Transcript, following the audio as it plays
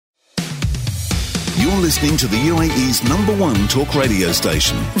You're listening to the UAE's #1 talk radio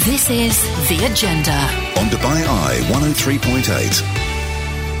station. This is The Agenda. On Dubai Eye 103.8.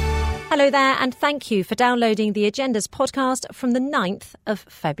 Hello there, and thank you for downloading The Agenda's podcast from the 9th of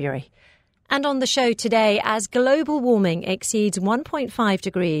February. And on the show today, as global warming exceeds 1.5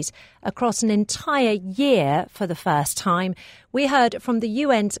 degrees across an entire year for the first time, we heard from the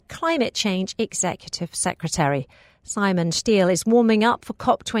UN's Climate Change Executive Secretary. Simon Stiell is warming up for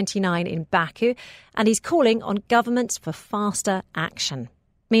COP29 in Baku, and he's calling on governments for faster action.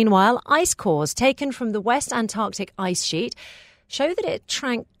 Meanwhile, ice cores taken from the West Antarctic ice sheet show that it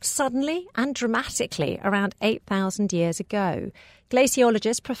shrank suddenly and dramatically around 8,000 years ago.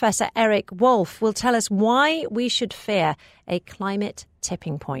 Glaciologist Professor Eric Wolf will tell us why we should fear a climate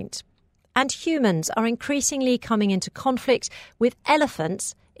tipping point. And humans are increasingly coming into conflict with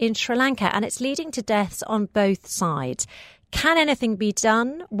elephants in Sri Lanka, and it's leading to deaths on both sides. Can anything be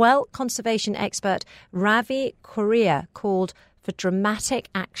done? Well, conservation expert Ravi Korea called for dramatic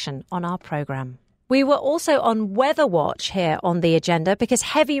action on our programme. We were also on Weather Watch here on The Agenda because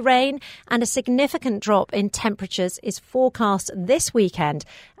heavy rain and a significant drop in temperatures is forecast this weekend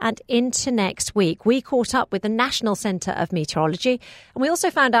and into next week. We caught up with the National Centre of Meteorology, and we also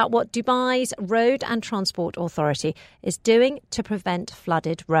found out what Dubai's Road and Transport Authority is doing to prevent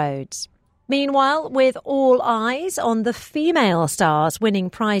flooded roads. Meanwhile, with all eyes on the female stars winning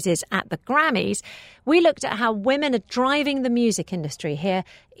prizes at the Grammys, we looked at how women are driving the music industry here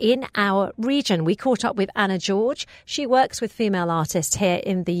in our region. We caught up with Anna George. She works with female artists here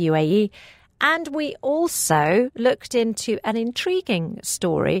in the UAE. And we also looked into an intriguing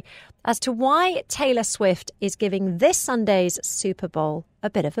story as to why Taylor Swift is giving this Sunday's Super Bowl a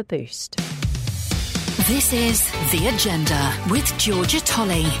bit of a boost. This is The Agenda with Georgia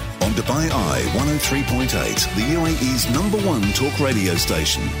Tolley. On Dubai Eye 103.8, the UAE's #1 talk radio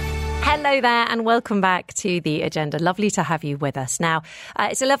station. Hello there and welcome back to The Agenda. Lovely to have you with us. Now,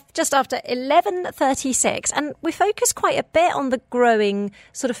 it's just after 11:36 and we focus quite a bit on the growing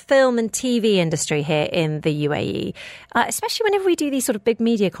sort of film and TV industry here in the UAE, especially whenever we do these sort of big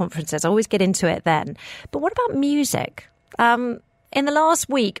media conferences. I always get into it then. But what about music? In the last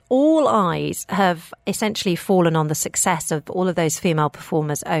week, all eyes have essentially fallen on the success of all of those female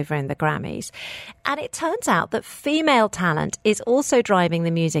performers over in the Grammys. And it turns out that female talent is also driving the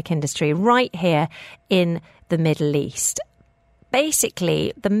music industry right here in the Middle East.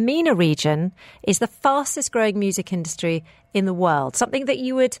 Basically, the MENA region is the fastest growing music industry in the world, something that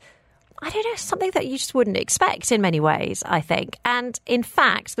you just wouldn't expect in many ways, I think. And in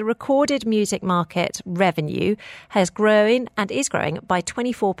fact, the recorded music market revenue has grown and is growing by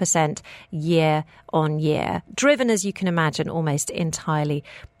 24% year on year, driven, as you can imagine, almost entirely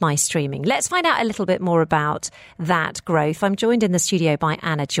by streaming. Let's find out a little bit more about that growth. I'm joined in the studio by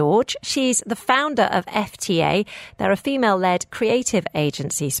Anna George. She's the founder of FTA. They're a female-led creative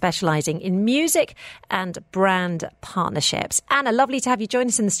agency specialising in music and brand partnerships. Anna, lovely to have you join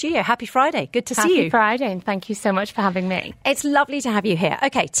us in the studio. Happy Friday. Good to see you. Happy Friday, and thank you so much for having me. It's lovely to have you here.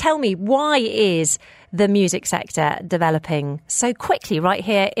 Okay, tell me, why is the music sector developing so quickly right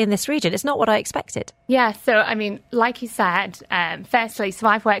here in this region? It's not what I expected. Yeah, so, I mean, like you said, firstly, so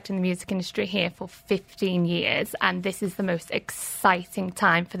I've worked in the music industry here for 15 years, and this is the most exciting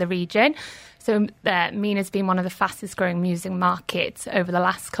time for the region. So MENA's been one of the fastest growing music markets over the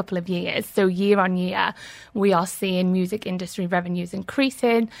last couple of years. So year on year, we are seeing music industry revenues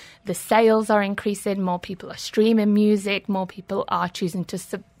increasing. The sales are increasing. More people are streaming music. More people are choosing to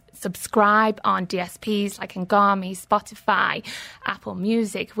subscribe on DSPs like Ngami, Spotify, Apple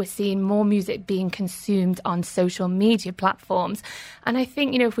Music. We're seeing more music being consumed on social media platforms. And I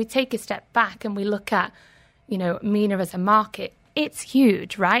think, if we take a step back and we look at, MENA as a market, it's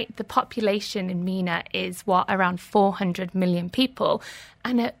huge, right? The population in MENA is around 400 million people.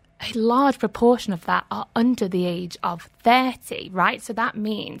 And a large proportion of that are under the age of 30, right? So that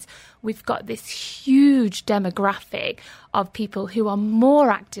means we've got this huge demographic of people who are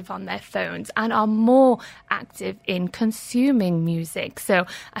more active on their phones and are more active in consuming music. So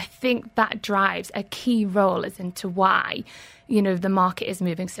I think that drives a key role as into why, the market is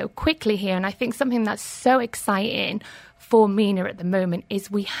moving so quickly here. And I think something that's so exciting for MENA at the moment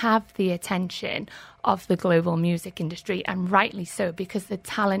is we have the attention of the global music industry, and rightly so, because the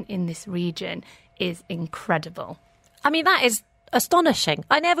talent in this region is incredible. I mean, that is astonishing.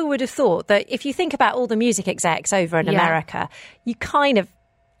 I never would have thought that if you think about all the music execs over in America, you kind of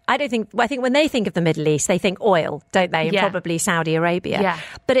I think when they think of the Middle East, they think oil, don't they? And probably Saudi Arabia. Yeah.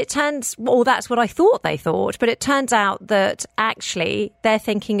 But that's what I thought they thought. But it turns out that actually they're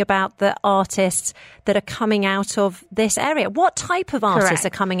thinking about the artists that are coming out of this area. What type of artists are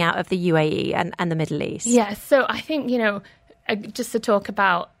coming out of the UAE and the Middle East? Yeah, so I think, just to talk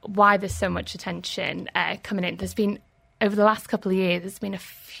about why there's so much attention coming in, there's been, over the last couple of years, there's been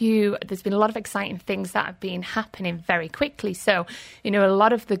a lot of exciting things that have been happening very quickly. So, a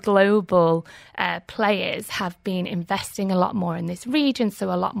lot of the global players have been investing a lot more in this region.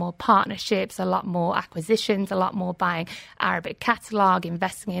 So a lot more partnerships, a lot more acquisitions, a lot more buying Arabic catalogue,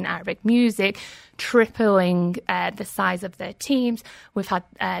 investing in Arabic music, tripling the size of their teams. We've had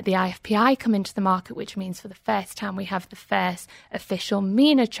the IFPI come into the market, which means for the first time we have the first official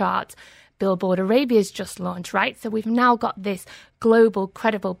MENA chart. Billboard Arabia's just launched, right? So we've now got this global,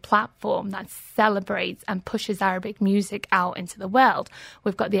 credible platform that celebrates and pushes Arabic music out into the world.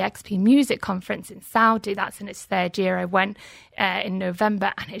 We've got the XP Music Conference in Saudi. That's in its third year. I went in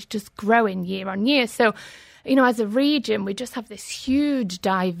November, and it's just growing year on year. So, as a region, we just have this huge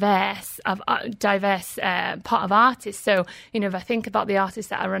diverse part of artists. So, if I think about the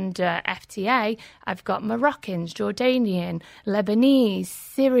artists that are under FTA, I've got Moroccans, Jordanian, Lebanese,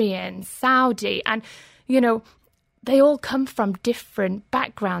 Syrian, Saudi, and, they all come from different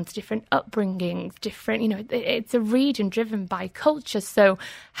backgrounds, different upbringings, it's a region driven by culture. So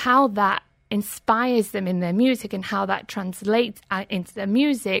how that inspires them in their music and how that translates into their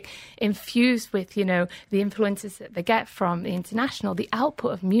music, infused with, the influences that they get from the international, the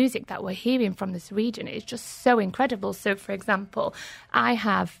output of music that we're hearing from this region is just so incredible. So, for example, I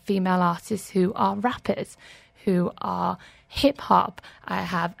have female artists who are rappers, who are hip-hop. I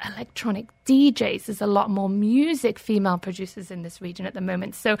have electronic DJs. There's a lot more music female producers in this region at the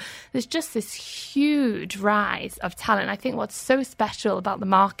moment. So there's just this huge rise of talent. I think what's so special about the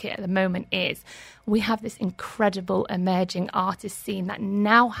market at the moment is we have this incredible emerging artist scene that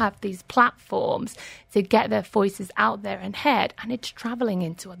now have these platforms to get their voices out there and heard, and it's travelling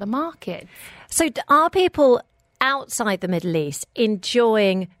into other markets. So are people outside the Middle East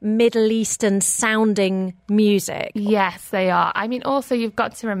enjoying Middle Eastern sounding music? Yes, they are. I mean, also you've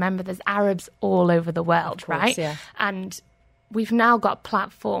got to remember there's Arabs all over the world, course, right? Yeah. And we've now got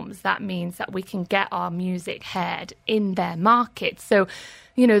platforms that means that we can get our music heard in their market. So,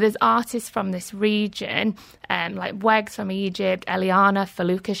 there's artists from this region, like Wegs from Egypt, Eliana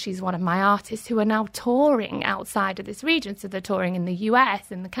Faluka, she's one of my artists, who are now touring outside of this region. So they're touring in the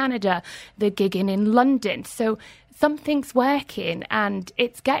US, in Canada, they're gigging in London. So something's working and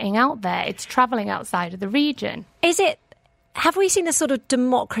it's getting out there. It's travelling outside of the region. Have we seen a sort of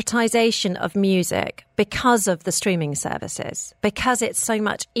democratization of music because of the streaming services? Because it's so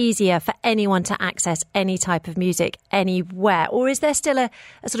much easier for anyone to access any type of music anywhere? Or is there still a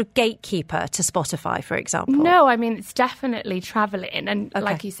sort of gatekeeper to Spotify, for example? No, I mean, it's definitely travelling. And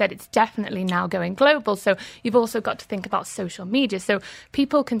like you said, it's definitely now going global. So you've also got to think about social media. So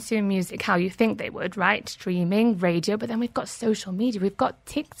people consume music how you think they would, right? Streaming, radio, but then we've got social media. We've got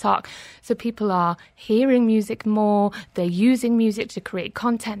TikTok. So people are hearing music more. They're using music to create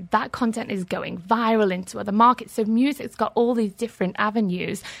content. That content is going viral into other markets. So music's got all these different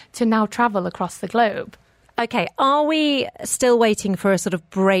avenues to now travel across the globe. Okay, are we still waiting for a sort of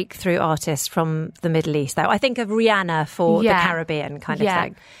breakthrough artist from the Middle East, though? I think of Rihanna for the Caribbean kind of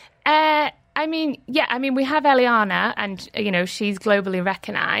thing. I mean, we have Eliana, and, she's globally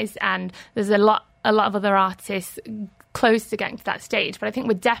recognised, and there's a lot of other artists close to getting to that stage, but I think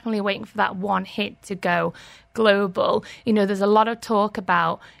we're definitely waiting for that one hit to go global. There's a lot of talk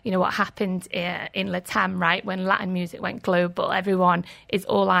about, what happened in Latam, right? When Latin music went global, everyone is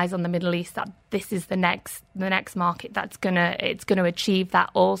all eyes on the Middle East, that this is the next market that's gonna achieve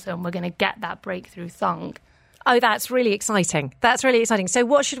that also, and we're gonna get that breakthrough song. Oh, that's really exciting. So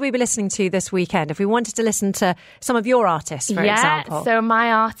what should we be listening to this weekend if we wanted to listen to some of your artists, for example? So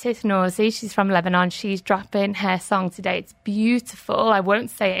my artist, Norzi, she's from Lebanon. She's dropping her song today. It's beautiful. I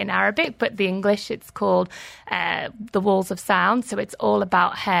won't say it in Arabic, but the English, it's called The Walls of Sound. So it's all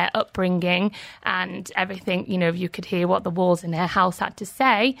about her upbringing and everything. You could hear what the walls in her house had to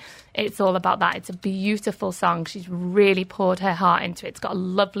say. It's all about that. It's a beautiful song. She's really poured her heart into it. It's got a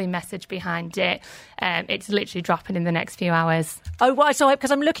lovely message behind it. It's literally dropping in the next few hours. Oh, well, so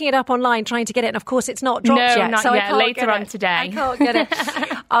because I'm looking it up online trying to get it, and of course it's not dropped yet. Not so yet. I can't Later on today. I can't get it.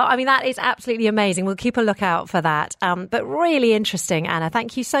 I mean, that is absolutely amazing. We'll keep a lookout for that. But really interesting, Anna.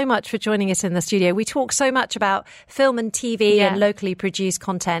 Thank you so much for joining us in the studio. We talk so much about film and TV and locally produced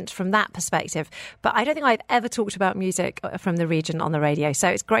content from that perspective. But I don't think I've ever talked about music from the region on the radio. So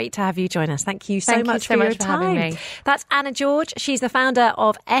it's great to have you join us. Thank you so much for your time. Having me. That's Anna George. She's the founder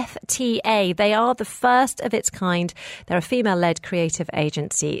of FTA. They are the first of its kind. They're a female-led creative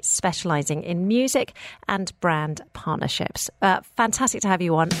agency specialising in music and brand partnerships. Fantastic to have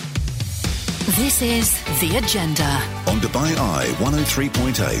you on. This is The Agenda. On Dubai Eye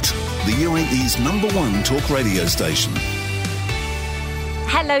 103.8, the UAE's #1 talk radio station.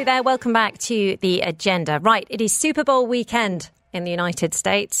 Hello there. Welcome back to The Agenda. Right, it is Super Bowl weekend in the United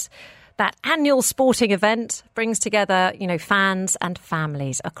States. That annual sporting event brings together, fans and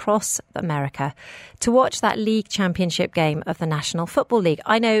families across America to watch that league championship game of the National Football League.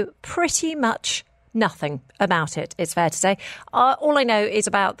 I know pretty much nothing about it, it's fair to say. All I know is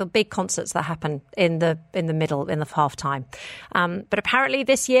about the big concerts that happen in the middle, in the halftime. But apparently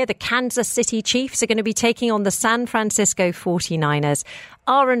this year, the Kansas City Chiefs are going to be taking on the San Francisco 49ers.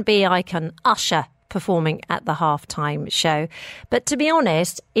 R&B icon Usher performing at the halftime show. But to be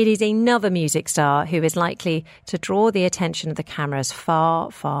honest, it is another music star who is likely to draw the attention of the cameras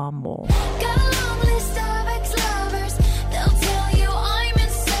far, far more.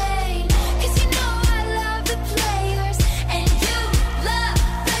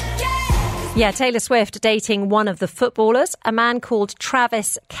 Yeah, Taylor Swift dating one of the footballers, a man called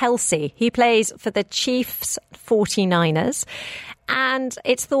Travis Kelce. He plays for the Chiefs 49ers. And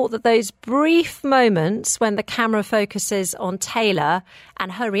it's thought that those brief moments when the camera focuses on Taylor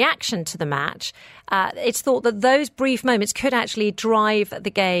and her reaction to the match, it's thought that those brief moments could actually drive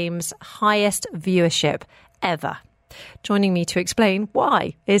the game's highest viewership ever. Joining me to explain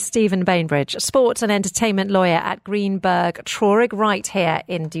why is Stephen Bainbridge, sports and entertainment lawyer at Greenberg Traurig, right here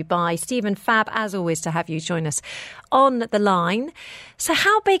in Dubai. Stephen, fab as always to have you join us on the line. So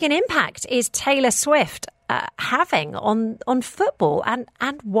how big an impact is Taylor Swift having on football and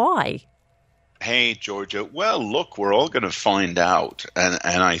why? Hey, Georgia. Well, look, we're all going to find out. And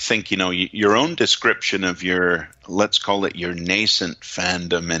I think, your own description of your, let's call it your nascent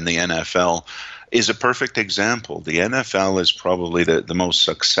fandom in the NFL is a perfect example. The NFL is probably the most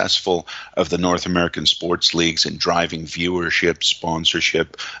successful of the North American sports leagues in driving viewership,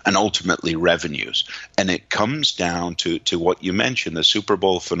 sponsorship, and ultimately revenues. And it comes down to what you mentioned, the Super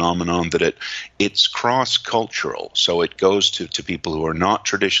Bowl phenomenon, that it's cross-cultural. So it goes to people who are not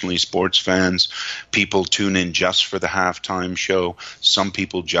traditionally sports fans. People tune in just for the halftime show. Some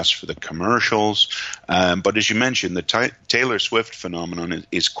people just for the commercials. But as you mentioned, the Taylor Swift phenomenon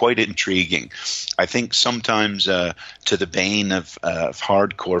is quite intriguing. I think sometimes to the bane of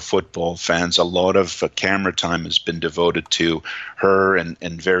hardcore football fans, a lot of camera time has been devoted to her and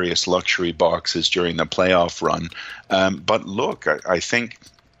various luxury boxes during the playoff run. But look, I think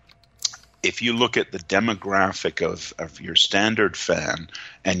if you look at the demographic of your standard fan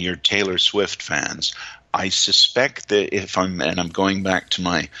and your Taylor Swift fans, I suspect that I'm going back to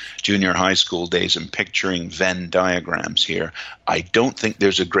my junior high school days and picturing Venn diagrams here, I don't think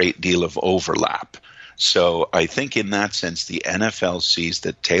there's a great deal of overlap. So I think in that sense, the NFL sees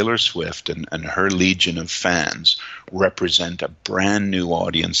that Taylor Swift and her legion of fans represent a brand new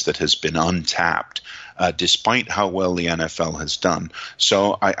audience that has been untapped, despite how well the NFL has done.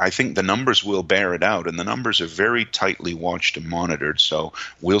 So I think the numbers will bear it out, and the numbers are very tightly watched and monitored. So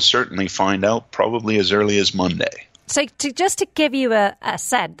we'll certainly find out probably as early as Monday. So just to give you a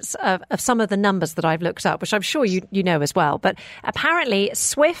sense of some of the numbers that I've looked up, which I'm sure you know as well, but apparently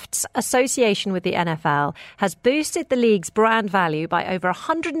Swift's association with the NFL has boosted the league's brand value by over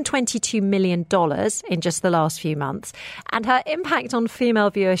 $122 million in just the last few months. And her impact on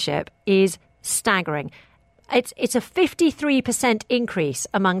female viewership is staggering. It's a 53% increase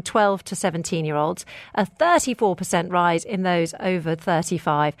among 12 to 17-year-olds, a 34% rise in those over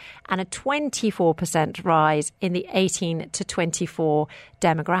 35, and a 24% rise in the 18 to 24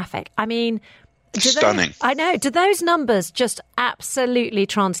 demographic. I mean, stunning. I know. Do those numbers just absolutely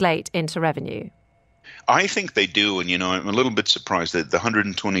translate into revenue? I think they do, and I'm a little bit surprised that the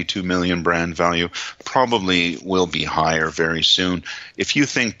 122 million brand value probably will be higher very soon. If you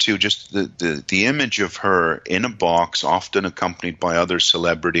think too, just the image of her in a box, often accompanied by other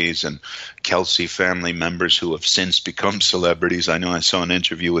celebrities and Kelce family members who have since become celebrities. I know I saw an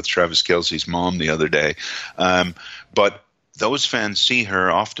interview with Travis Kelce's mom the other day, but those fans see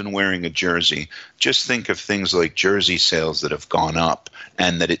her often wearing a jersey. Just think of things like jersey sales that have gone up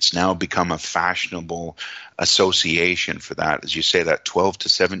and that it's now become a fashionable association for that. As you say, that 12 to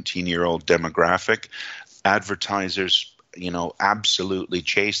 17-year-old demographic, advertisers absolutely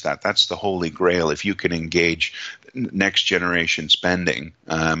chase that. That's the holy grail. If you can engage next generation spending,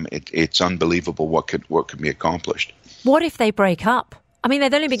 it's unbelievable what can be accomplished. What if they break up? I mean,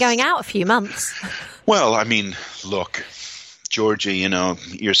 they've only been going out a few months. Well, I mean, look, Georgia,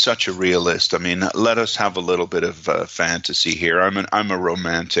 you're such a realist. I mean, let us have a little bit of fantasy here. I'm a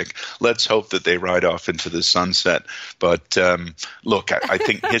romantic. Let's hope that they ride off into the sunset. But look, I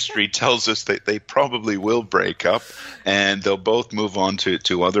think history tells us that they probably will break up, and they'll both move on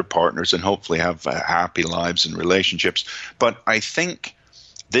to other partners and hopefully have happy lives and relationships. But I think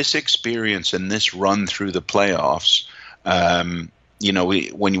this experience and this run through the playoffs,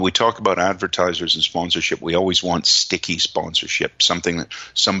 when we talk about advertisers and sponsorship, we always want sticky sponsorship, something that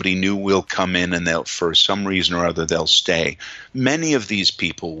somebody new will come in and they'll, for some reason or other, they'll stay. Many of these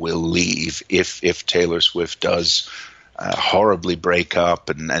people will leave if Taylor Swift does horribly break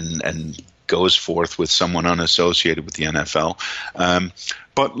up and goes forth with someone unassociated with the NFL.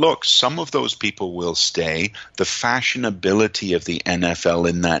 But look, some of those people will stay. The fashionability of the NFL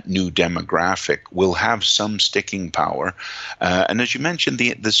in that new demographic will have some sticking power. And as you mentioned,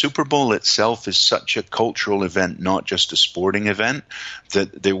 the Super Bowl itself is such a cultural event, not just a sporting event,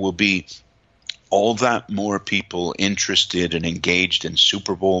 that there will be all that more people interested and engaged in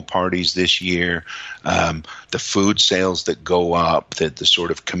Super Bowl parties this year, the food sales that go up, the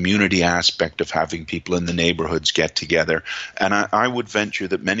sort of community aspect of having people in the neighborhoods get together. And I would venture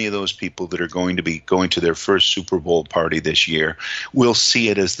that many of those people that are going to be going to their first Super Bowl party this year will see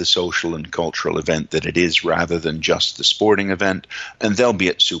it as the social and cultural event that it is rather than just the sporting event. And they'll be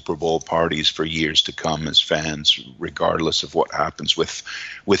at Super Bowl parties for years to come as fans, regardless of what happens with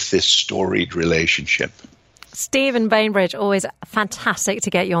this storied relationship. Stephen Bainbridge, always fantastic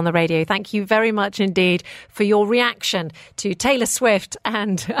to get you on the radio. Thank you very much indeed for your reaction to Taylor Swift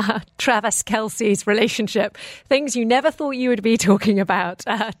and Travis Kelce's relationship. Things you never thought you would be talking about.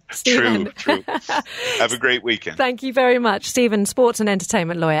 Stephen. True. Have a great weekend. Thank you very much. Stephen, sports and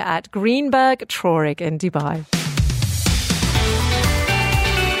entertainment lawyer at Greenberg Traurig in Dubai.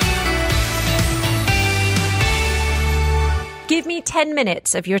 Give me 10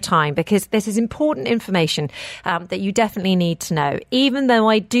 minutes of your time, because this is important information that you definitely need to know, even though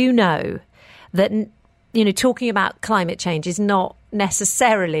I do know that, talking about climate change is not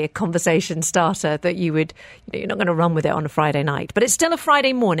necessarily a conversation starter that you're not going to run with it on a Friday night, but it's still a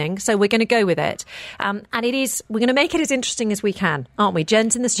Friday morning, so we're going to go with it. And we're going to make it as interesting as we can, aren't we?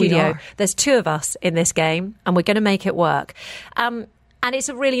 Jen's in the studio. There's two of us in this game, and we're going to make it work. And it's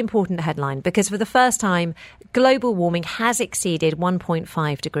a really important headline because for the first time, global warming has exceeded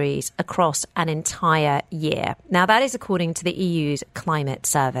 1.5 degrees across an entire year. Now, that is according to the EU's climate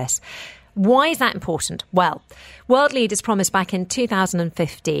service. Why is that important? Well, world leaders promised back in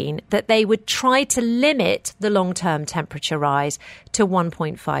 2015 that they would try to limit the long-term temperature rise to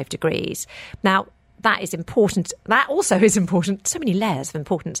 1.5 degrees. Now, that is important. That also is important. So many layers of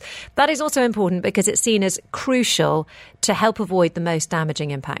importance. That is also important because it's seen as crucial to help avoid the most damaging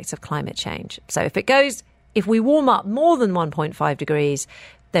impacts of climate change. So if we warm up more than 1.5 degrees,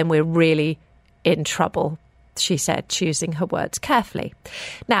 then we're really in trouble, she said, choosing her words carefully.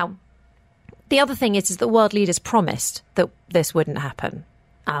 Now, the other thing is that world leaders promised that this wouldn't happen.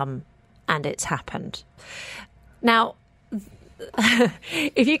 And it's happened. Now,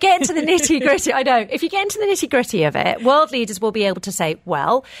 if you get into the nitty-gritty, if you get into the nitty-gritty of it, world leaders will be able to say,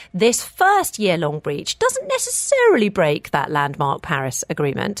 well, this first year-long breach doesn't necessarily break that landmark Paris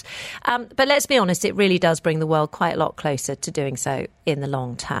Agreement. But let's be honest, it really does bring the world quite a lot closer to doing so in the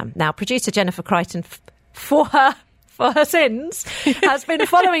long term. Now, producer Jennifer Crichton, for her sins, has been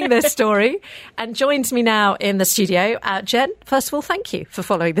following this story and joins me now in the studio. Jen, first of all, thank you for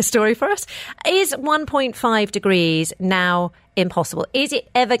following this story for us. Is 1.5 degrees now impossible? Is it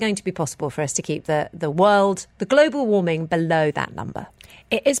ever going to be possible for us to keep the global warming below that number?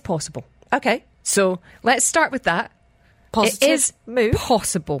 It is possible. Okay. So let's start with that. Positive it is move.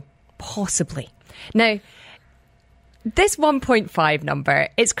 Possible. Possibly. Now, this 1.5 number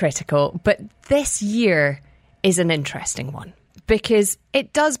is critical, but this year is an interesting one because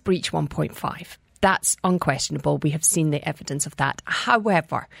it does breach 1.5. That's unquestionable. We have seen the evidence of that.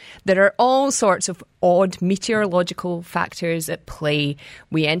 However, there are all sorts of odd meteorological factors at play.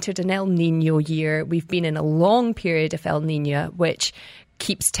 We entered an El Nino year. We've been in a long period of El Nino, which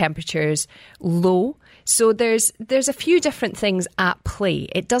keeps temperatures low. So there's a few different things at play.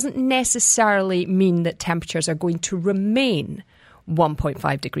 It doesn't necessarily mean that temperatures are going to remain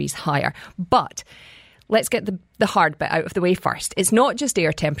 1.5 degrees higher. But let's get the hard bit out of the way first. It's not just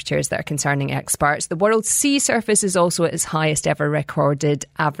air temperatures that are concerning experts. The world's sea surface is also at its highest ever recorded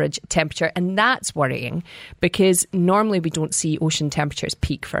average temperature, and that's worrying because normally we don't see ocean temperatures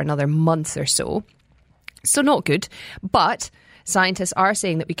peak for another month or so. So not good, but scientists are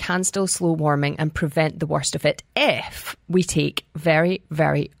saying that we can still slow warming and prevent the worst of it if we take very,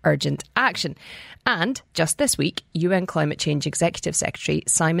 very urgent action. And just this week, UN Climate Change Executive Secretary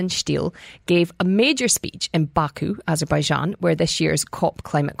Simon Stiell gave a major speech in Baku, Azerbaijan, where this year's COP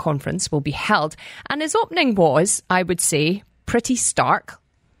climate conference will be held. And his opening was, I would say, pretty stark.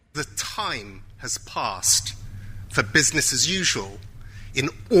 The time has passed for business as usual in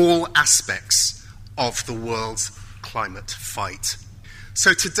all aspects of the world's climate fight.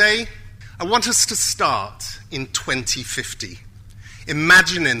 So today, I want us to start in 2050,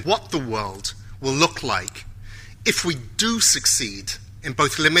 imagining what the world will look like if we do succeed in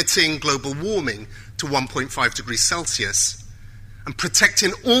both limiting global warming to 1.5 degrees Celsius and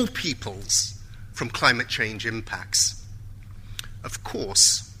protecting all peoples from climate change impacts. Of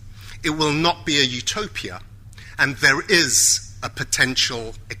course, it will not be a utopia, and there is a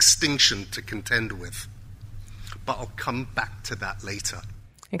potential extinction to contend with. But I'll come back to that later.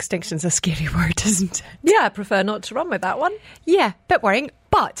 Extinction's a scary word, isn't it? Yeah, I prefer not to run with that one. Yeah, bit worrying,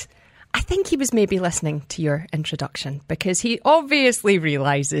 but I think he was maybe listening to your introduction because he obviously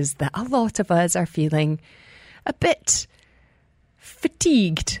realises that a lot of us are feeling a bit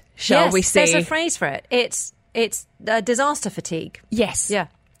fatigued, shall we say. There's a phrase for it. It's disaster fatigue. Yes. Yeah.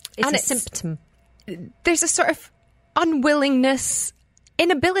 It's a it's symptom. There's a sort of unwillingness,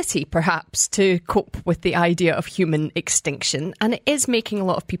 inability perhaps to cope with the idea of human extinction, and it is making a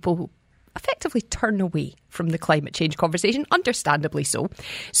lot of people effectively turn away from the climate change conversation, understandably so.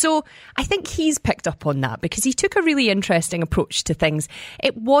 So I think he's picked up on that because he took a really interesting approach to things.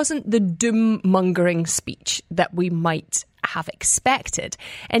 It wasn't the doom-mongering speech that we might have expected.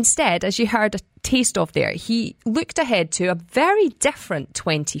 Instead, as you heard a taste of there, he looked ahead to a very different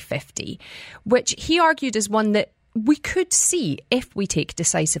 2050, which he argued is one that we could see if we take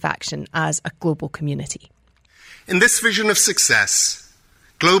decisive action as a global community. In this vision of success,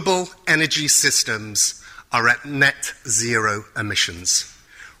 global energy systems are at net zero emissions.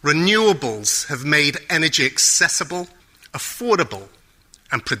 Renewables have made energy accessible, affordable,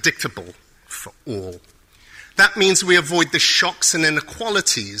 and predictable for all. That means we avoid the shocks and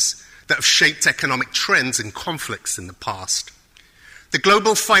inequalities that have shaped economic trends and conflicts in the past. The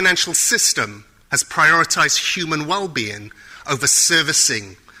global financial system has prioritized human well-being over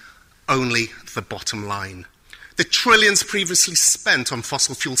servicing only the bottom line. The trillions previously spent on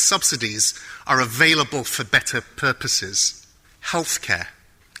fossil fuel subsidies are available for better purposes: healthcare,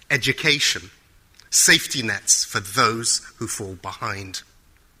 education, safety nets for those who fall behind.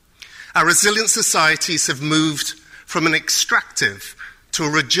 Our resilient societies have moved from an extractive to a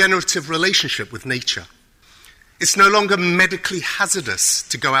regenerative relationship with nature. It's no longer medically hazardous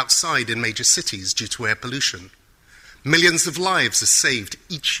to go outside in major cities due to air pollution. Millions of lives are saved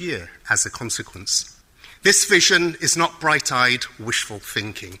each year as a consequence. This vision is not bright-eyed, wishful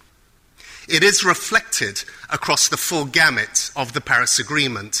thinking. It is reflected across the full gamut of the Paris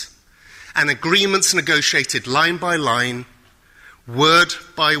Agreement, and agreements negotiated line by line, word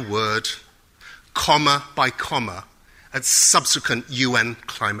by word, comma by comma, at subsequent UN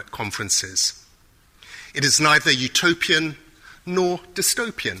climate conferences. It is neither utopian nor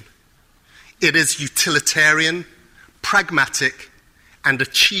dystopian. It is utilitarian, pragmatic, and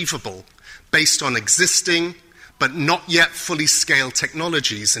achievable based on existing but not yet fully scaled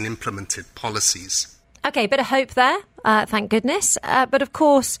technologies and implemented policies. Okay, bit of hope there, thank goodness. But of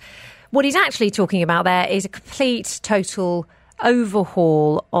course, what he's actually talking about there is a complete, total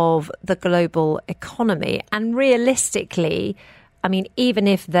overhaul of the global economy. And realistically, I mean, even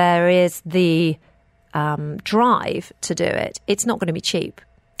if there is the drive to do it, it's not going to be cheap.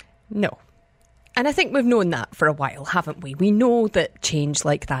 No. And I think we've known that for a while, haven't we? We know that change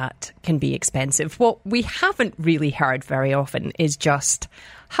like that can be expensive. What we haven't really heard very often is just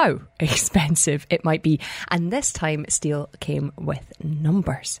how expensive it might be. And this time, Stiell came with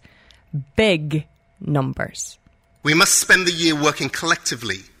numbers. Big numbers. We must spend the year working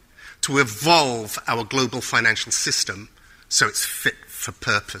collectively to evolve our global financial system so it's fit for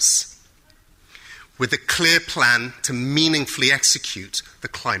purpose, with a clear plan to meaningfully execute the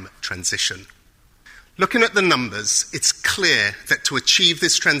climate transition. Looking at the numbers, it's clear that to achieve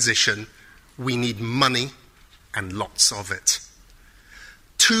this transition, we need money and lots of it.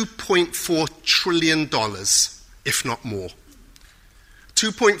 $2.4 trillion, if not more.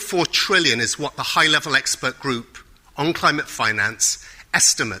 $2.4 trillion is what the high-level expert group on climate finance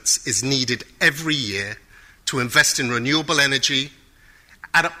estimates is needed every year to invest in renewable energy,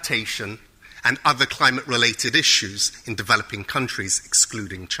 adaptation, and other climate-related issues in developing countries,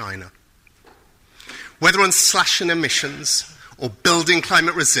 excluding China. Whether on slashing emissions or building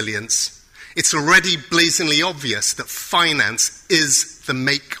climate resilience, it's already blazingly obvious that finance is the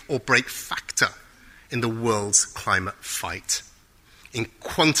make-or-break factor in the world's climate fight, in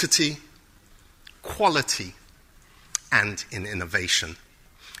quantity, quality, and in innovation.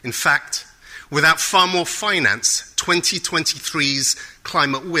 In fact, without far more finance, 2023's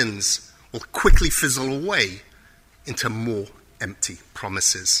climate wins will quickly fizzle away into more empty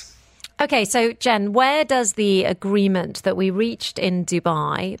promises. Okay, so Jen, where does the agreement that we reached in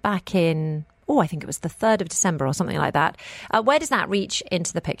Dubai back in, I think it was the 3rd of December or something like that, where does that reach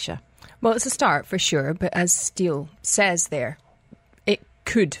into the picture? Well, it's a start for sure, but as Steele says there, it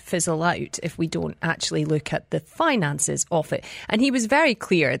could fizzle out if we don't actually look at the finances of it. And he was very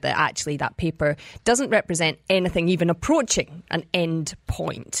clear that actually that paper doesn't represent anything even approaching an end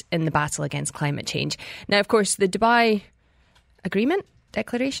point in the battle against climate change. Now, of course, the Dubai Agreement?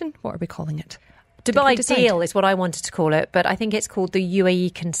 Declaration? What are we calling it? Dubai Deal is what I wanted to call it, but I think it's called the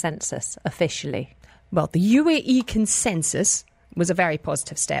UAE Consensus officially. Well, the UAE Consensus was a very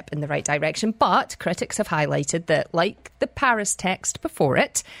positive step in the right direction, but critics have highlighted that, like the Paris text before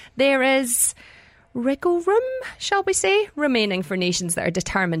it, there is wriggle room, shall we say, remaining for nations that are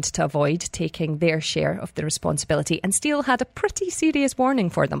determined to avoid taking their share of the responsibility. And Steele had a pretty serious warning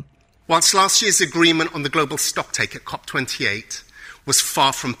for them. Whilst last year's agreement on the global stocktake at COP28 was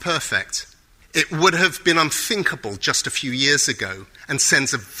far from perfect, it would have been unthinkable just a few years ago and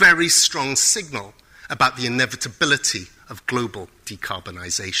sends a very strong signal about the inevitability of global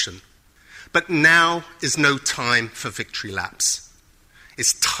decarbonisation. But now is no time for victory laps.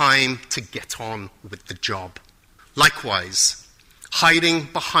 It's time to get on with the job. Likewise, hiding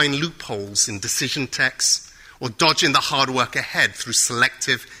behind loopholes in decision texts or dodging the hard work ahead through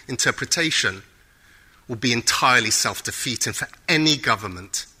selective interpretation will be entirely self-defeating for any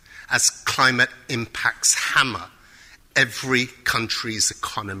government as climate impacts hammer every country's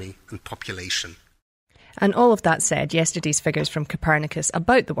economy and population. And all of that said, yesterday's figures from Copernicus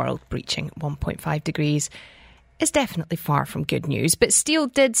about the world breaching 1.5 degrees is definitely far from good news. But Steele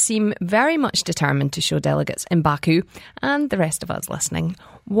did seem very much determined to show delegates in Baku and the rest of us listening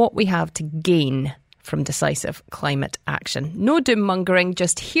what we have to gain from decisive climate action. No doom-mongering,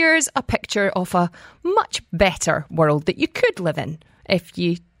 just here's a picture of a much better world that you could live in if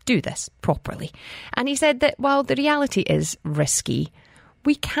you do this properly. And he said that while the reality is risky,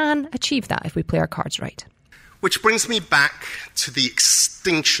 we can achieve that if we play our cards right. Which brings me back to the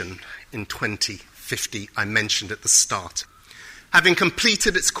extinction in 2050 I mentioned at the start. Having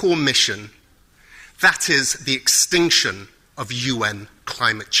completed its core mission, that is the extinction of UN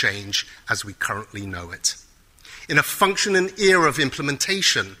climate change as we currently know it. In a functioning era of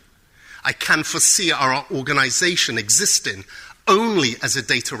implementation, I can foresee our organisation existing only as a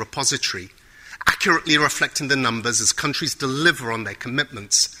data repository, accurately reflecting the numbers as countries deliver on their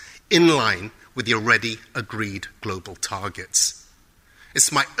commitments in line with the already agreed global targets.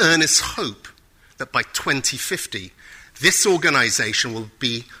 It's my earnest hope that by 2050, this organisation will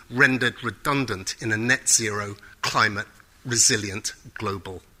be rendered redundant in a net zero climate resilient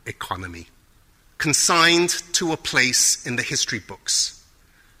global economy, consigned to a place in the history books,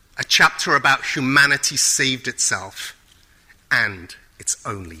 a chapter about humanity saved itself and its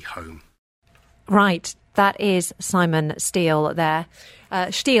only home. Right, that is Simon Steele there.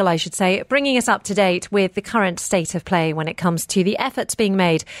 Steele, I should say, bringing us up to date with the current state of play when it comes to the efforts being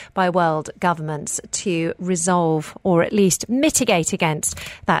made by world governments to resolve or at least mitigate against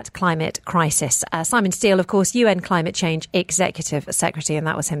that climate crisis. Simon Steele, of course, UN Climate Change Executive Secretary, and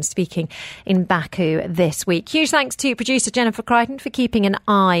that was him speaking in Baku this week. Huge thanks to producer Jennifer Crichton for keeping an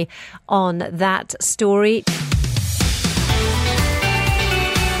eye on that story.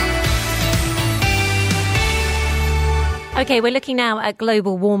 OK, we're looking now at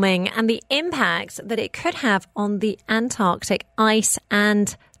global warming and the impact that it could have on the Antarctic ice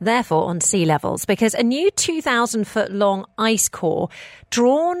and therefore on sea levels, because a new 2,000-foot-long ice core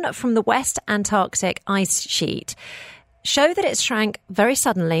drawn from the West Antarctic ice sheet show that it shrank very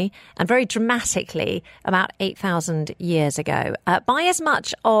suddenly and very dramatically about 8,000 years ago by as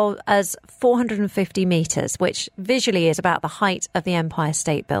much as 450 metres, which visually is about the height of the Empire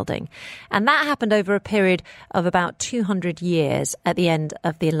State Building. And that happened over a period of about 200 years at the end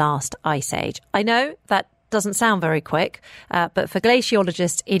of the last ice age. I know that doesn't sound very quick, but for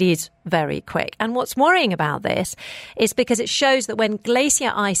glaciologists, it is very quick. And what's worrying about this is because it shows that when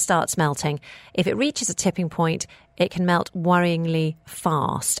glacier ice starts melting, if it reaches a tipping point, it can melt worryingly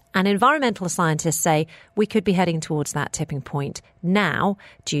fast. And environmental scientists say we could be heading towards that tipping point now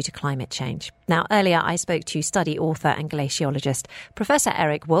due to climate change. Now, earlier I spoke to study author and glaciologist Professor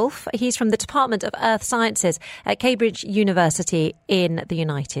Eric Wolf. He's from the Department of Earth Sciences at Cambridge University in the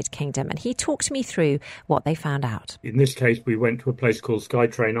United Kingdom. And he talked me through what they found out. In this case, we went to a place called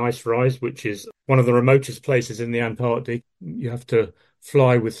Skytrain Ice Rise, which is one of the remotest places in the Antarctic. You have to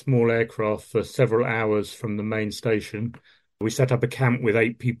fly with small aircraft for several hours from the main station. We set up a camp with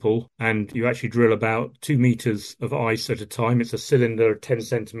 8 people, and you actually drill about 2 meters of ice at a time. It's a cylinder 10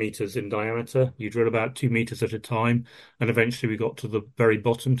 centimeters in diameter. You drill about 2 meters at a time, and eventually we got to the very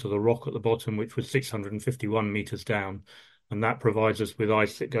bottom, to the rock at the bottom, which was 651 meters down. And that provides us with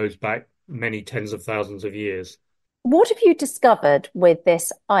ice that goes back many tens of thousands of years. What have you discovered with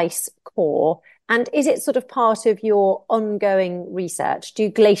this ice core? And is it sort of part of your ongoing research? Do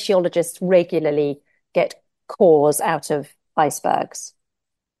glaciologists regularly get cores out of icebergs?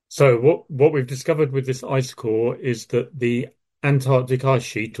 So what we've discovered with this ice core is that the Antarctic ice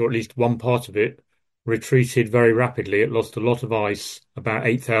sheet, or at least one part of it, retreated very rapidly. It lost a lot of ice about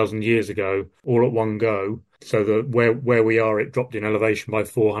 8,000 years ago, all at one go. So that where we are, it dropped in elevation by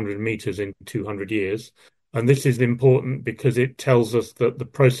 400 meters in 200 years. And this is important because it tells us that the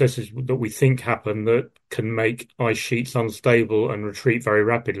processes that we think happen that can make ice sheets unstable and retreat very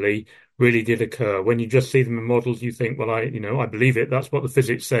rapidly really did occur. When you just see them in models, you think, well, I believe it. That's what the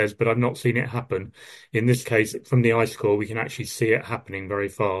physics says, but I've not seen it happen. In this case, from the ice core, we can actually see it happening very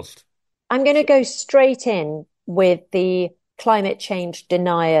fast. I'm going to go straight in with the climate change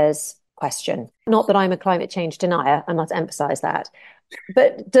deniers question. Not that I'm a climate change denier, I must emphasize that.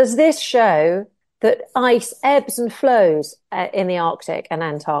 But does this show that ice ebbs and flows in the Arctic and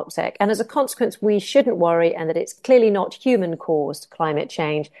Antarctic, and as a consequence, we shouldn't worry, and that it's clearly not human-caused climate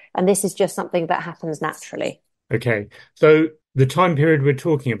change, and this is just something that happens naturally? Okay, so the time period we're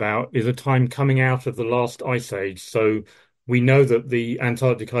talking about is a time coming out of the last ice age. So we know that the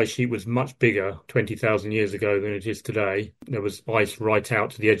Antarctic ice sheet was much bigger 20,000 years ago than it is today. There was ice right out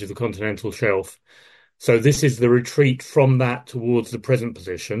to the edge of the continental shelf. So this is the retreat from that towards the present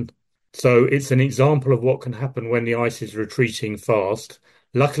position. So it's an example of what can happen when the ice is retreating fast.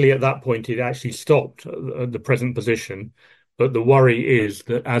 Luckily, at that point, it actually stopped at the present position. But the worry is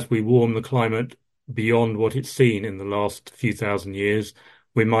that as we warm the climate beyond what it's seen in the last few thousand years,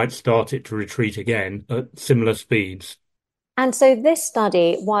 we might start it to retreat again at similar speeds. And so this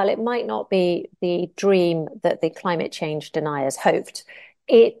study, while it might not be the dream that the climate change deniers hoped,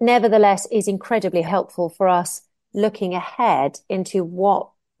 it nevertheless is incredibly helpful for us looking ahead into what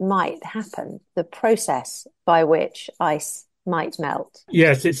might happen, the process by which ice might melt.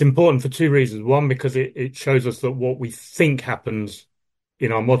 Yes, it's important for 2 reasons. One, because it shows us that what we think happens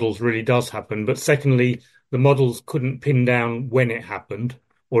in our models really does happen. But secondly, the models couldn't pin down when it happened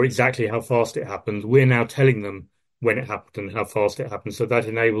or exactly how fast it happened. We're now telling them when it happened and how fast it happened. So that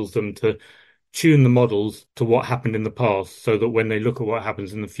enables them to tune the models to what happened in the past so that when they look at what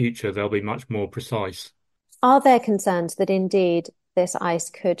happens in the future, they'll be much more precise. Are there concerns that indeed this ice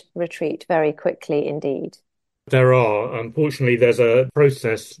could retreat very quickly indeed? There are. Unfortunately, there's a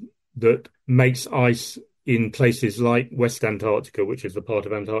process that makes ice in places like West Antarctica, which is the part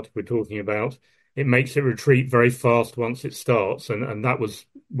of Antarctica we're talking about. It makes it retreat very fast once it starts. And that was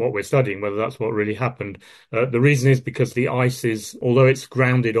what we're studying, whether that's what really happened. The reason is because the ice is, although it's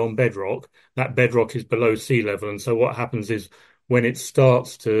grounded on bedrock, that bedrock is below sea level. And so what happens is when it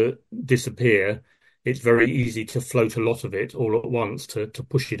starts to disappear, it's very easy to float a lot of it all at once, to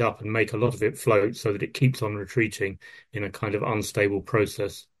push it up and make a lot of it float so that it keeps on retreating in a kind of unstable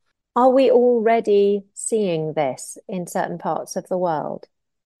process. Are we already seeing this in certain parts of the world?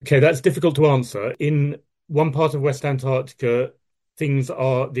 Okay, that's difficult to answer. In one part of West Antarctica,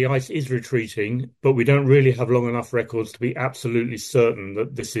 the ice is retreating, but we don't really have long enough records to be absolutely certain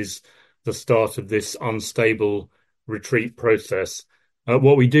that this is the start of this unstable retreat process.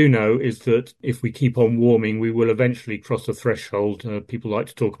 What we do know is that if we keep on warming, we will eventually cross a threshold. People like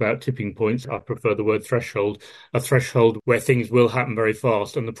to talk about tipping points. I prefer the word threshold, a threshold where things will happen very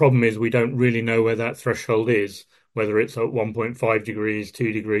fast. And the problem is we don't really know where that threshold is, whether it's at 1.5 degrees,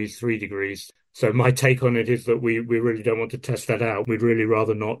 2 degrees, 3 degrees. So my take on it is that we really don't want to test that out. We'd really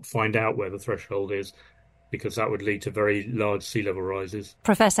rather not find out where the threshold is, because that would lead to very large sea level rises.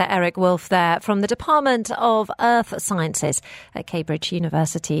 Professor Eric Wolf there from the Department of Earth Sciences at Cambridge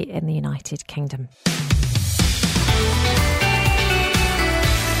University in the United Kingdom.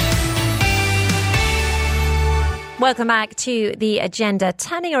 Welcome back to The Agenda.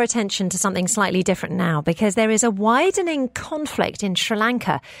 Turning our attention to something slightly different now, because there is a widening conflict in Sri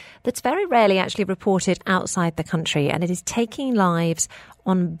Lanka that's very rarely actually reported outside the country, and it is taking lives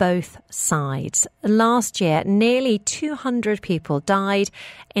on both sides. Last year, nearly 200 people died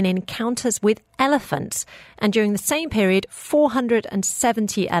in encounters with elephants, and during the same period,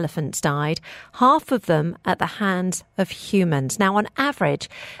 470 elephants died, half of them at the hands of humans. Now, on average,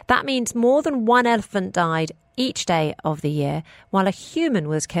 that means more than one elephant died each day of the year, while a human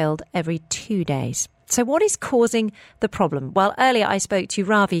was killed every 2 days. So what is causing the problem? Well, earlier I spoke to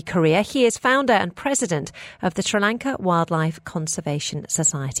Ravi Korea. He is founder and president of the Sri Lanka Wildlife Conservation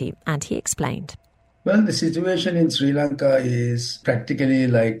Society, and he explained. Well, the situation in Sri Lanka is practically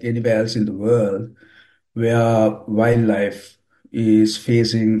like anywhere else in the world, where wildlife is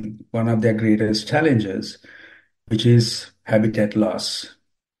facing one of their greatest challenges, which is habitat loss.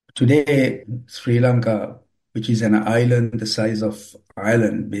 Today, Sri Lanka, which is an island the size of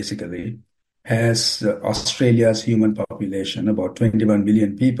Ireland, basically, has Australia's human population, about 21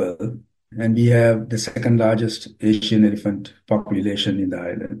 million people, and we have the second largest Asian elephant population in the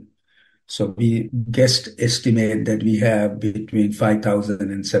island. So we estimate that we have between 5,000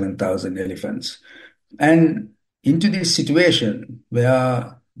 and 7,000 elephants. And into this situation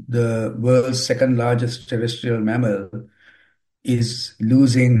where the world's second largest terrestrial mammal is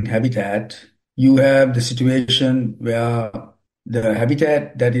losing habitat, you have the situation where the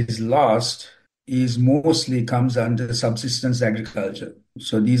habitat that is lost is mostly comes under subsistence agriculture.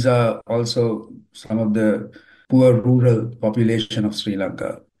 So these are also some of the poor rural population of Sri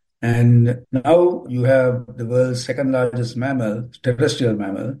Lanka. And now you have the world's second largest mammal, terrestrial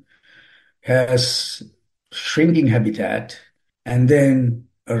mammal, has shrinking habitat. And then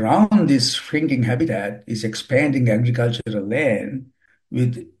around this shrinking habitat is expanding agricultural land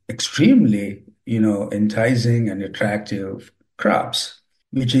with extremely, enticing and attractive crops,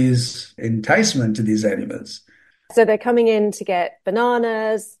 which is enticement to these animals. So they're coming in to get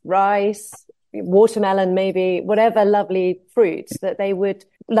bananas, rice, watermelon, maybe, whatever lovely fruits that they would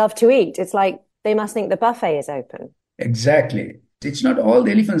love to eat. It's like they must think the buffet is open. Exactly. It's not all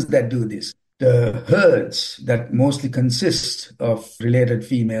the elephants that do this. The herds that mostly consist of related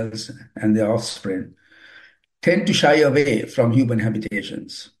females and their offspring tend to shy away from human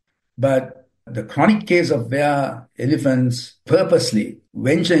habitations. But the chronic case of where elephants purposely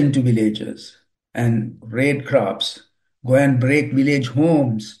venture into villages and raid crops, go and break village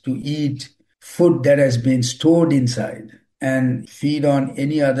homes to eat food that has been stored inside and feed on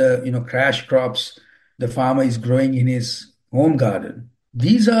any other, crash crops the farmer is growing in his home garden.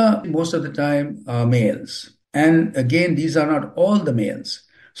 These are most of the time males. And again, these are not all the males.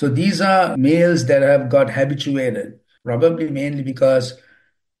 So these are males that have got habituated, probably mainly because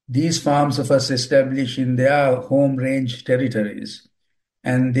these farms are first established in their home range territories,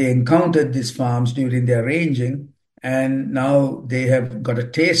 and they encountered these farms during their ranging, and now they have got a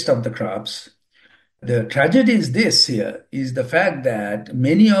taste of the crops. The tragedy is this here, is the fact that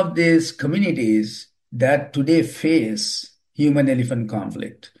many of these communities that today face human-elephant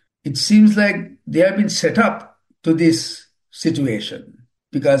conflict, it seems like they have been set up to this situation.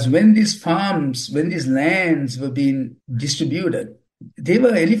 Because when these lands were being distributed, they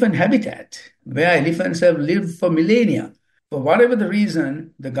were elephant habitat, where elephants have lived for millennia. For whatever the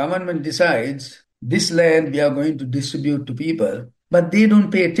reason, the government decides this land we are going to distribute to people, but they don't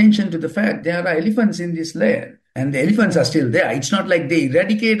pay attention to the fact there are elephants in this land, and the elephants are still there. It's not like they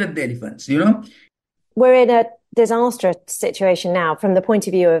eradicated the elephants, We're in a disastrous situation now from the point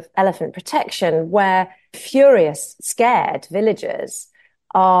of view of elephant protection, where furious, scared villagers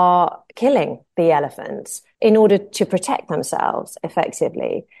are killing the elephants in order to protect themselves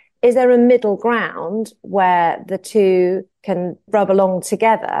effectively. Is there a middle ground where the two can rub along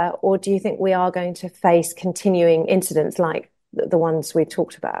together, or do you think we are going to face continuing incidents like the ones we've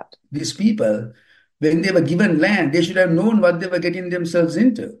talked about? These people, when they were given land, they should have known what they were getting themselves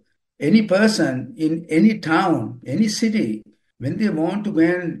into. Any person in any town, any city, when they want to go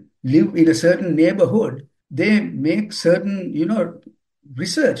and live in a certain neighborhood, they make certain,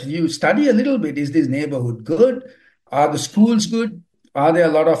 research. You study a little bit. Is this neighborhood good? Are the schools good? Are there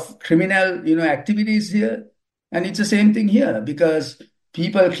a lot of criminal, activities here? And it's the same thing here, because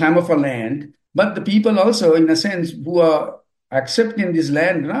people clamor for land, but the people also, in a sense, who are accepting these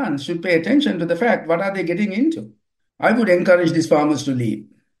land grants should pay attention to the fact, what are they getting into? I would encourage these farmers to leave.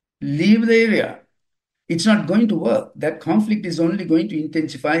 Leave the area. It's not going to work. That conflict is only going to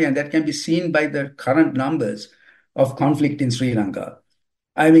intensify, and that can be seen by the current numbers of conflict in Sri Lanka.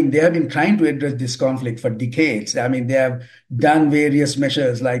 They have been trying to address this conflict for decades. They have done various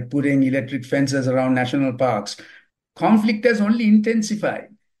measures like putting electric fences around national parks, conflict has only intensified.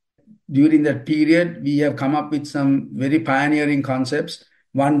 During that period, we have come up with some very pioneering concepts.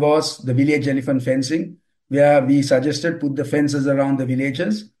 One was the village elephant fencing, where we suggested put the fences around the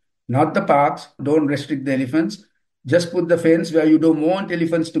villages, not the parks. Don't restrict the elephants. Just put the fence where you don't want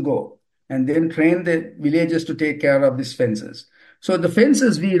elephants to go, and then train the villagers to take care of these fences. So the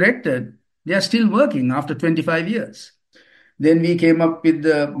fences we erected, they are still working after 25 years. Then we came up with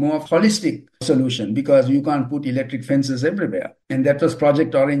the more holistic solution, because you can't put electric fences everywhere. And that was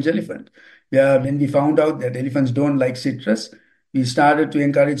Project Orange Elephant, where when we found out that elephants don't like citrus, we started to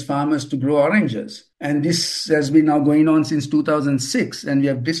encourage farmers to grow oranges. And this has been now going on since 2006. And we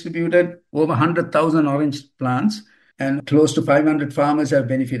have distributed over 100,000 orange plants, and close to 500 farmers have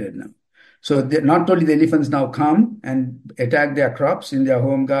benefited now. So not only the elephants now come and attack their crops in their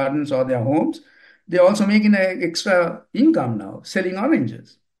home gardens or their homes, they're also making an extra income now, selling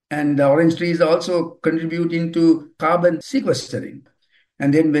oranges. And the orange trees are also contributing to carbon sequestering.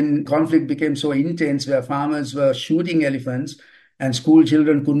 And then when conflict became so intense, where farmers were shooting elephants and school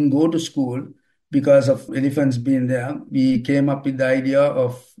children couldn't go to school because of elephants being there, we came up with the idea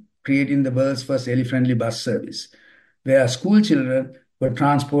of creating the world's first elephant-friendly bus service, where school children were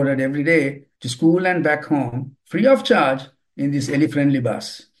transported every day to school and back home, free of charge, in this elephant-friendly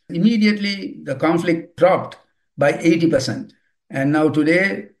bus. Immediately, the conflict dropped by 80%. And now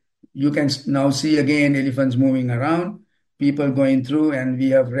today, you can now see again elephants moving around, people going through, and we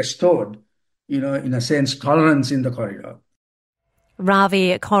have restored, in a sense, tolerance in the corridor.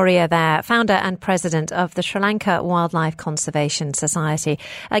 Ravi Koria there, founder and president of the Sri Lanka Wildlife Conservation Society,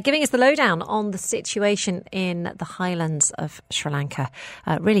 giving us the lowdown on the situation in the highlands of Sri Lanka.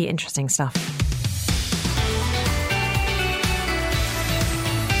 Really interesting stuff.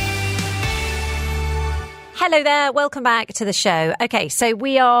 Hello there, welcome back to the show. Okay, so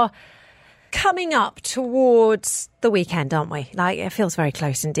we are coming up towards the weekend, aren't we? Like, it feels very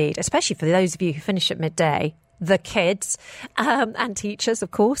close indeed, especially for those of you who finish at midday. The kids and teachers,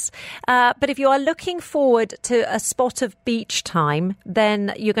 of course. But if you are looking forward to a spot of beach time,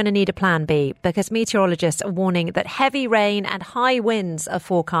 then you're going to need a plan B, because meteorologists are warning that heavy rain and high winds are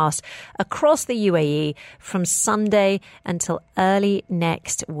forecast across the UAE from Sunday until early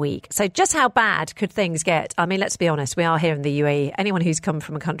next week. So just how bad could things get? I mean, let's be honest, we are here in the UAE. Anyone who's come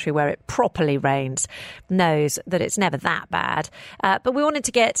from a country where it properly rains knows that it's never that bad. But we wanted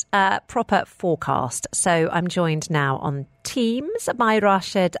to get a proper forecast. So I'm joined now on Teams by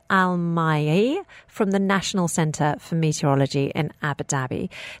Rashid Al-Mai from the National Centre for Meteorology in Abu Dhabi.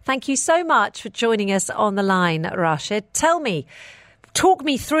 Thank you so much for joining us on the line, Rashid. Talk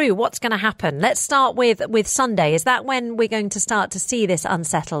me through what's going to happen. Let's start with Sunday. Is that when we're going to start to see this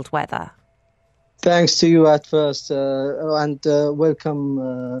unsettled weather? Thanks to you at first, and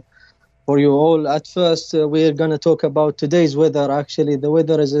welcome for you all. At first, we're going to talk about today's weather. Actually, the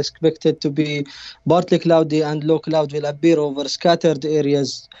weather is expected to be partly cloudy, and low cloud will appear over scattered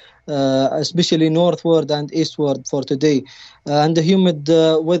areas, especially northward and eastward for today. And the humid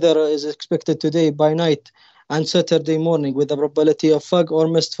weather is expected today by night and Saturday morning, with a probability of fog or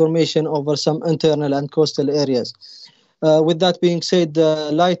mist formation over some internal and coastal areas. With that being said,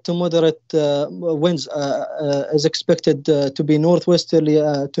 light to moderate winds is expected to be northwesterly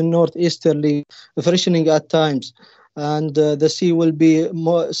to northeasterly, freshening at times. And the sea will be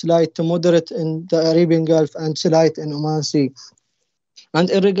slight to moderate in the Arabian Gulf and slight in Oman Sea. And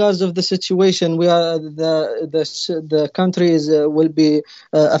in regards of the situation, the country will be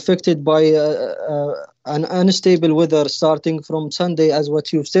affected by an unstable weather starting from Sunday, as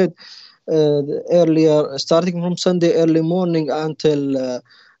what you've said. Earlier, starting from Sunday early morning until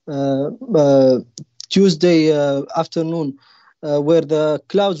Tuesday afternoon, where the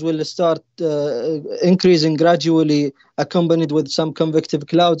clouds will start increasing gradually, accompanied with some convective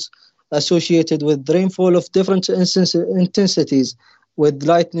clouds associated with rainfall of different intensities, with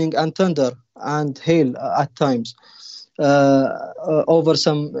lightning and thunder and hail at times over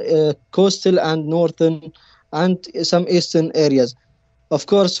some coastal and northern and some eastern areas. Of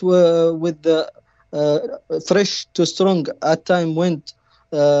course, with the fresh to strong at time wind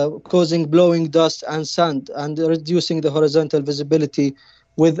causing blowing dust and sand and reducing the horizontal visibility,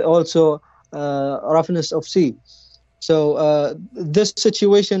 with also roughness of sea. So this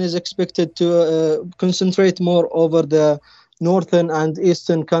situation is expected to concentrate more over the northern and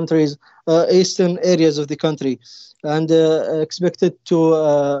eastern countries, eastern areas of the country, and expected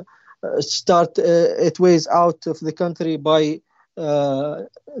to start its ways out of the country by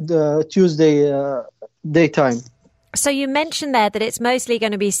the Tuesday daytime. So you mentioned there that it's mostly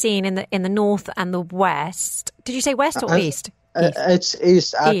going to be seen in the north and the west. Did you say west or east? It's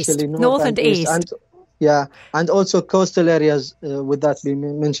east, actually. North and east. Yeah, and also coastal areas, with that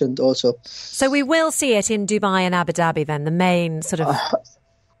being mentioned also. So we will see it in Dubai and Abu Dhabi then, the main sort of...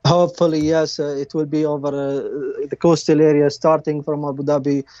 Hopefully, yes, it will be over the coastal areas, starting from Abu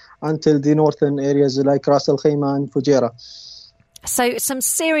Dhabi until the northern areas like Ras Al Khaimah and Fujairah. So some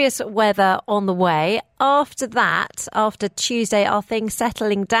serious weather on the way. After that, after Tuesday, are things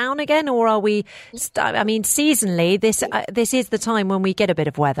settling down again, or are we? Seasonally, this is the time when we get a bit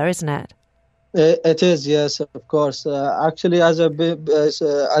of weather, isn't it? It is, yes, of course. Actually, as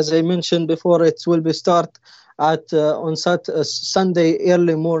I mentioned before, it will be start at on Sunday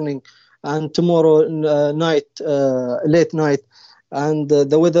early morning and tomorrow night, late night, and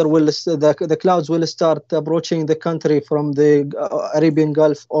the weather will the clouds will start approaching the country from the Arabian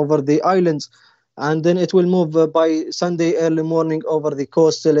Gulf over the islands, and then it will move by Sunday early morning over the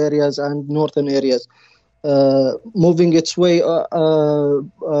coastal areas and northern areas, moving its way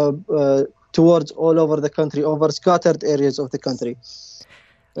towards all over the country, over scattered areas of the country.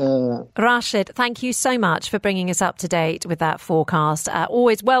 Rashid, thank you so much for bringing us up to date with that forecast.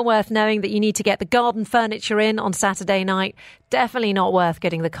 Always well worth knowing that you need to get the garden furniture in on Saturday night. Definitely not worth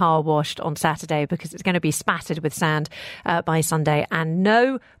getting the car washed on Saturday because it's going to be spattered with sand by Sunday. And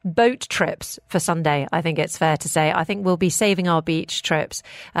no boat trips for Sunday, I think it's fair to say. I think we'll be saving our beach trips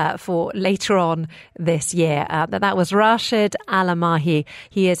for later on this year. That was Rashid Alamahi.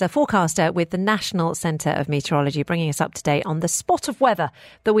 He is a forecaster with the National Centre of Meteorology, bringing us up to date on the spot of weather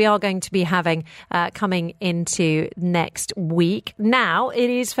that we are going to be having coming into next week. Now, it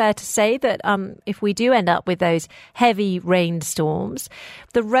is fair to say that if we do end up with those heavy rainstorms,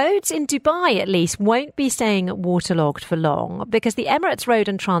 the roads in Dubai, at least, won't be staying waterlogged for long because the Emirates Road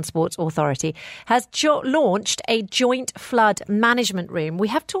and Transport Authority has launched a joint flood management room. We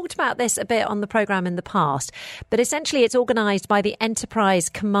have talked about this a bit on the programme in the past, but essentially it's organised by the Enterprise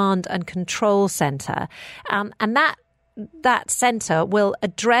Command and Control Centre, and that centre will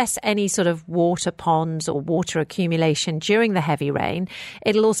address any sort of water ponds or water accumulation during the heavy rain.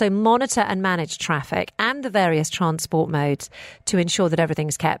 It'll also monitor and manage traffic and the various transport modes to ensure that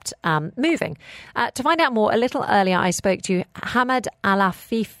everything's kept moving. To find out more, a little earlier I spoke to Hamad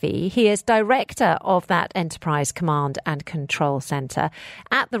Al-Afifi. He is director of that Enterprise Command and Control Centre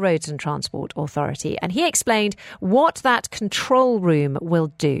at the Roads and Transport Authority, and he explained what that control room will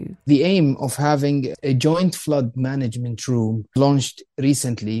do. The aim of having a joint flood management room launched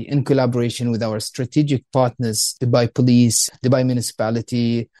recently in collaboration with our strategic partners, Dubai Police, Dubai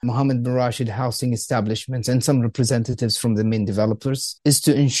Municipality, Mohammed bin Rashid Housing Establishments, and some representatives from the main developers, is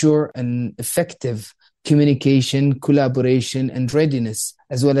to ensure an effective communication, collaboration, and readiness,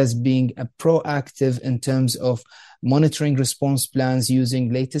 as well as being proactive in terms of monitoring response plans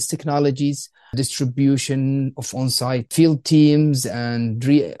using latest technologies, distribution of on-site field teams, and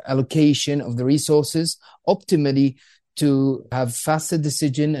reallocation of the resources, optimally to have faster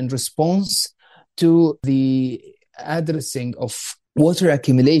decision and response to the addressing of water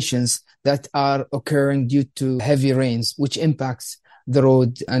accumulations that are occurring due to heavy rains, which impacts the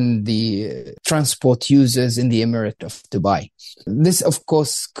road and the transport users in the Emirate of Dubai. This, of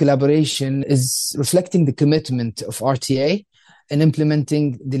course, collaboration is reflecting the commitment of RTA in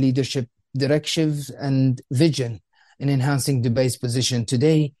implementing the leadership directives and vision in enhancing Dubai's position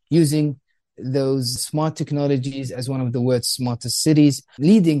today, using those smart technologies as one of the world's smartest cities,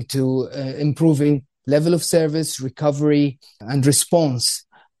 leading to improving level of service, recovery, and response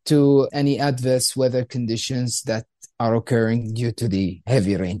to any adverse weather conditions that are occurring due to the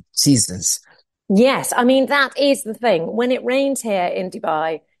heavy rain seasons. Yes, I mean, that is the thing. When it rains here in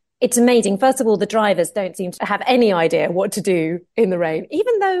Dubai, it's amazing. First of all, the drivers don't seem to have any idea what to do in the rain,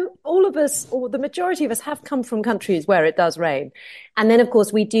 even though all of us, or the majority of us, have come from countries where it does rain. And then, of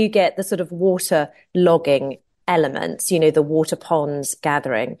course, we do get the sort of water logging elements, the water ponds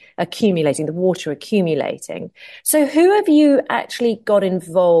gathering, accumulating, the water accumulating. So who have you actually got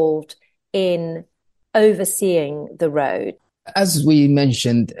involved in overseeing the road? As we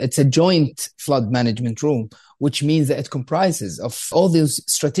mentioned, it's a joint flood management room, which means that it comprises of all those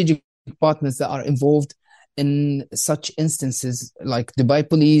strategic partners that are involved in such instances, like Dubai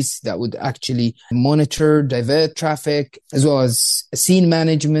Police, that would actually monitor, divert traffic, as well as scene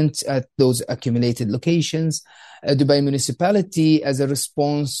management at those accumulated locations. Dubai Municipality as a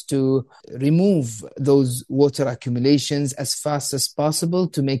response to remove those water accumulations as fast as possible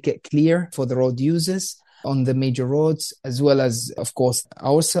to make it clear for the road users on the major roads, as well as, of course,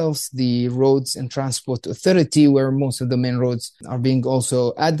 ourselves, the Roads and Transport Authority, where most of the main roads are being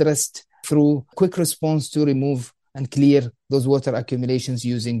also addressed through quick response to remove and clear those water accumulations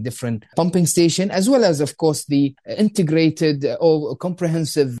using different pumping station, as well as, of course, the integrated or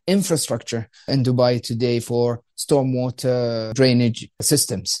comprehensive infrastructure in Dubai today for stormwater drainage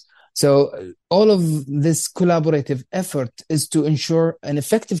systems. So all of this collaborative effort is to ensure an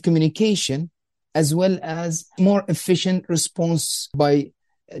effective communication as well as more efficient response by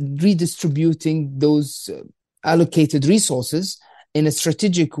redistributing those allocated resources in a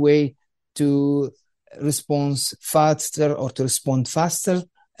strategic way to respond faster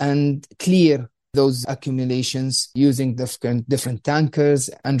and clear those accumulations using different tankers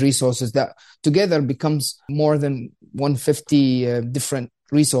and resources that together becomes more than 150 different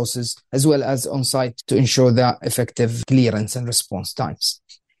resources, as well as on site, to ensure that effective clearance and response times.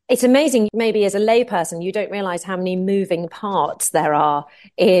 It's amazing, maybe as a layperson, you don't realise how many moving parts there are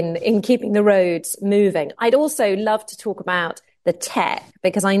in keeping the roads moving. I'd also love to talk about the tech,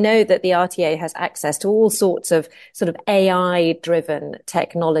 because I know that the RTA has access to all sorts of sort of AI-driven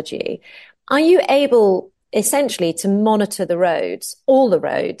technology. Are you able, essentially, to monitor the roads, all the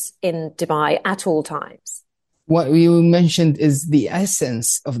roads in Dubai at all times? What you mentioned is the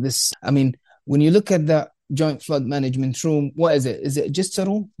essence of this. I mean, when you look at the Joint Flood Management Room, what is it? Is it just a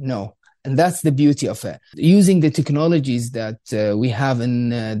room? No. And that's the beauty of it. Using the technologies that we have in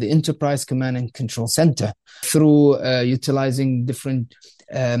the Enterprise Command and Control Center, through utilizing different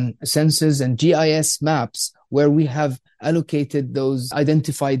sensors and GIS maps, where we have allocated those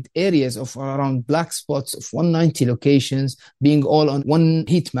identified areas of around black spots of 190 locations, being all on one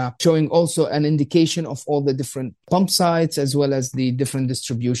heat map, showing also an indication of all the different pump sites as well as the different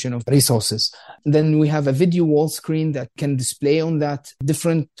distribution of resources. Then we have a video wall screen that can display on that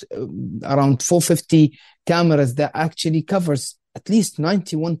different around 450 cameras that actually covers at least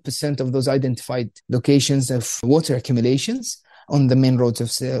 91% of those identified locations of water accumulations on the main roads of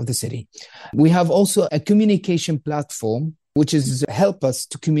the city. We have also a communication platform, which is help us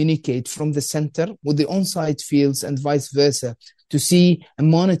to communicate from the center with the on-site fields and vice versa, to see and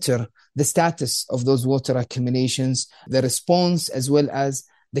monitor the status of those water accumulations, the response, as well as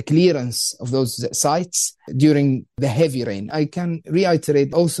the clearance of those sites during the heavy rain. I can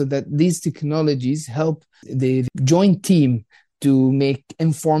reiterate also that these technologies help the joint team to make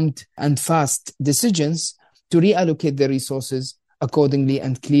informed and fast decisions to reallocate the resources accordingly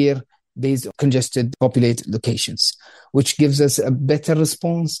and clear these congested populated locations, which gives us a better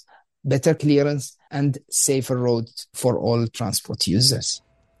response, better clearance, and safer roads for all transport users.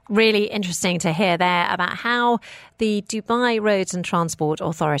 Really interesting to hear there about how the Dubai Roads and Transport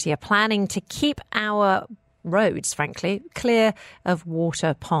Authority are planning to keep our roads, frankly, clear of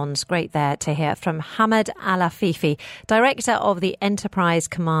water ponds. Great there to hear from Hamad Al-Afifi, Director of the Enterprise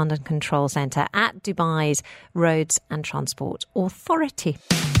Command and Control Centre at Dubai's Roads and Transport Authority.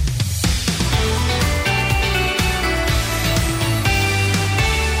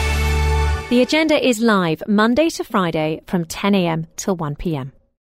 The Agenda is live Monday to Friday from 10 a.m. till 1 p.m.